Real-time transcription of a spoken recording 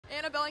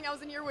Hannah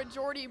Bellinghausen here with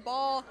Jordy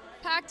Bahl,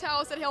 packed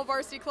house at Hale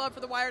Varsity Club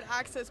for the Wired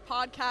Access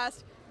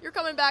podcast. You're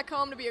coming back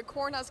home to be a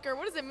Cornhusker.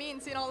 What does it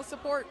mean seeing all the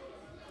support?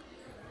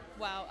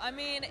 Wow, I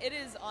mean, it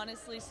is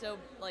honestly so,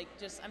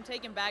 I'm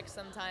taken back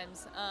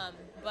sometimes,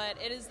 but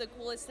it is the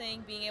coolest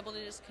thing being able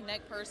to just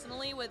connect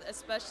personally with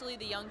especially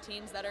the young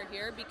teams that are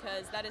here,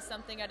 because that is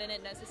something I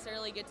didn't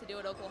necessarily get to do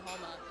at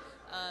Oklahoma.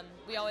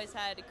 We always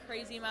had a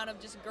crazy amount of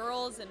just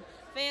girls and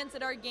fans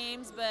at our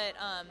games, but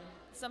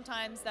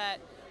sometimes that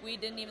we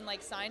didn't even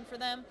sign for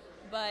them,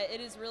 but it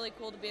is really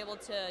cool to be able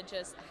to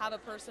just have a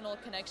personal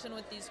connection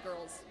with these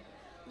girls.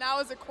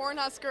 Now as a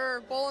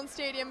Cornhusker, Bowlin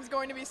Stadium is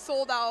going to be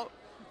sold out.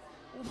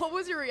 What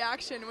was your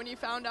reaction when you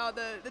found out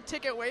the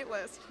ticket wait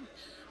list?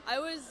 I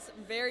was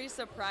very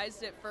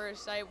surprised at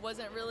first. I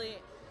wasn't really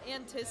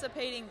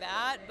anticipating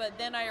that, but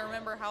then I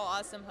remember how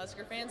awesome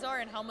Husker fans are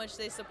and how much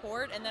they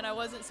support, and then I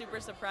wasn't super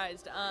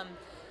surprised.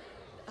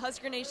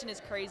 Husker Nation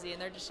is crazy, and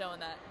they're just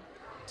showing that.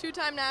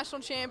 Two-time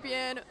national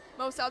champion,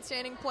 most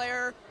outstanding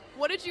player.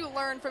 What did you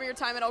learn from your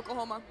time at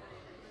Oklahoma?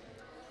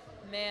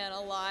 Man,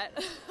 a lot.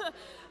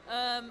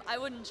 I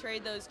wouldn't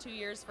trade those 2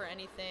 years for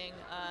anything.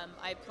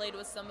 I played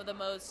with some of the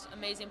most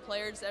amazing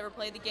players to ever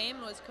play the game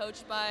and was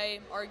coached by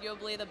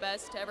arguably the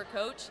best to ever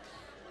coach.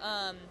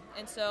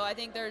 And so I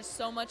think there's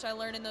so much I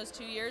learned in those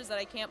 2 years that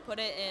I can't put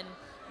it in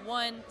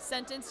one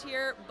sentence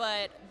here,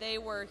 but they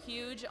were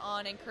huge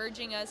on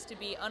encouraging us to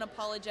be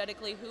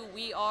unapologetically who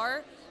we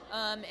are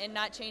and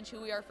not change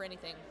who we are for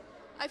anything.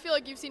 I feel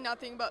like you've seen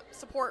nothing but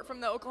support from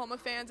the Oklahoma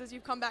fans as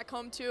you've come back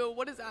home too.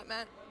 What has that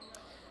meant?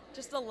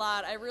 Just a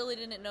lot. I really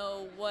didn't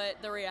know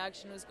what the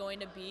reaction was going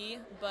to be,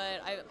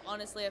 but I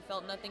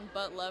felt nothing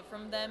but love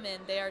from them, and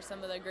they are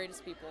some of the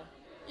greatest people.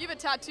 You have a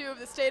tattoo of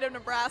the state of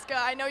Nebraska.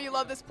 I know you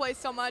love this place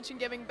so much and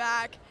giving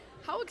back.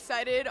 How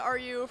excited are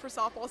you for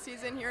softball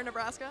season here in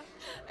Nebraska?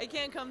 I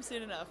can't come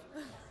soon enough.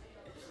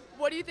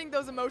 What do you think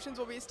those emotions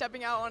will be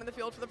stepping out onto the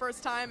field for the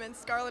first time in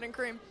scarlet and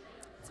cream?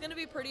 It's going to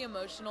be pretty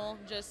emotional,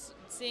 just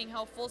seeing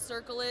how full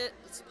circle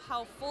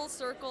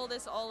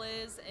this all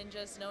is, and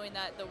just knowing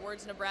that the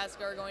words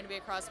Nebraska are going to be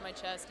across my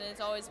chest. And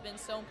it's always been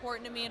so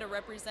important to me to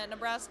represent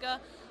Nebraska,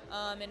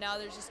 and now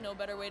there's just no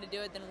better way to do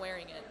it than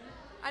wearing it.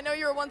 I know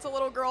you were once a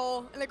little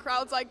girl in the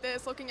crowds like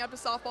this, looking up to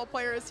softball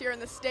players here in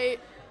the state.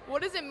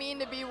 What does it mean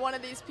to be one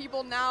of these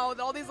people now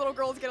that all these little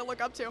girls get to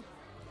look up to?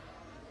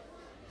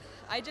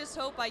 I just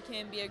hope I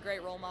can be a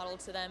great role model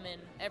to them in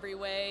every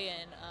way,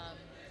 and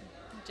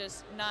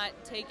just not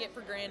take it for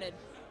granted.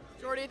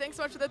 Jordy, thanks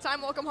so much for the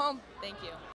time. Welcome home. Thank you.